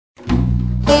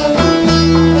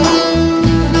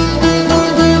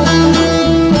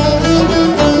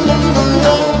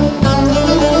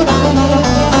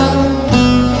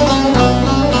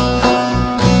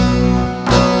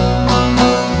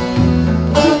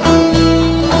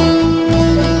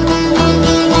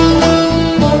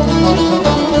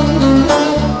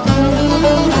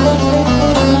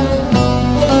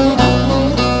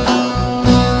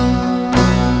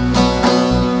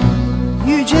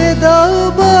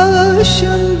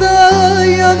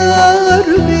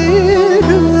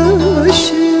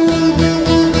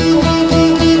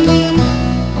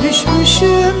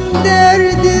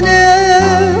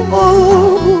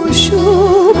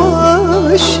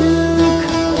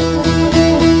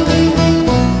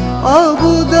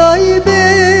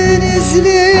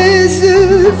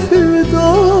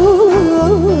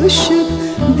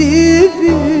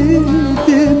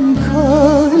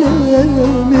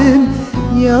kalemim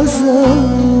yazar.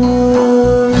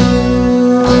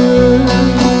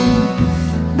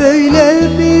 Böyle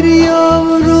bir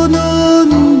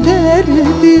yavrunun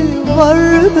derdi var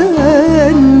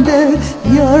bende,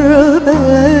 yar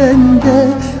bende,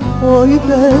 oy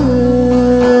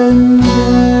bende.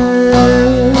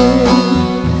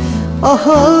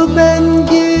 Aha ben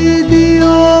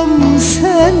gidiyorum,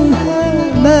 sen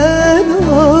hemen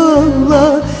ağla,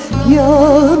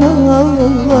 yan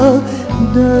ağla,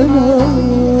 dön ağla.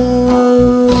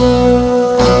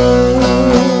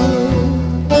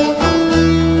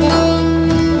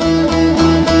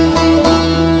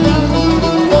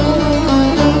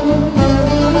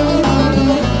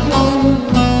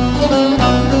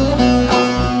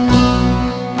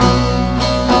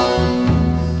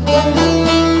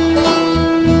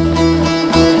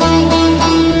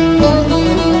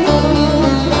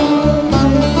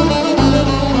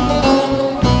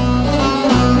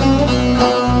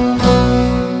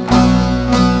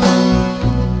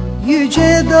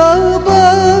 Yüce dağ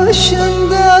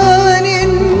başından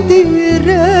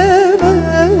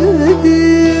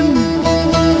indiremedim,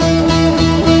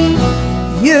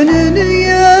 yönünü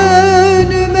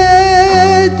yönüme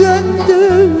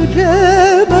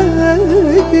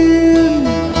döndüremedim.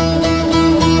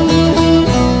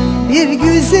 Bir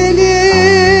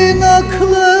güzelin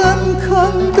aklın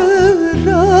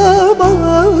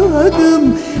kandıramadım,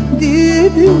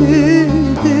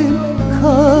 dibidim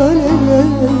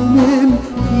kalemim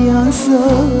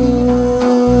yazar.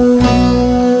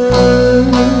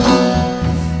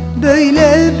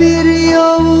 Böyle bir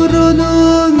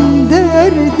yavrunun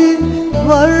derdi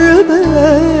var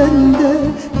bende,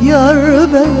 yar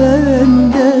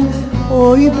bende,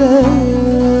 oy bende.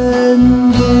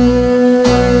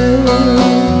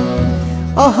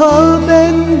 Aha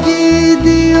ben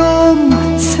gidiyorum,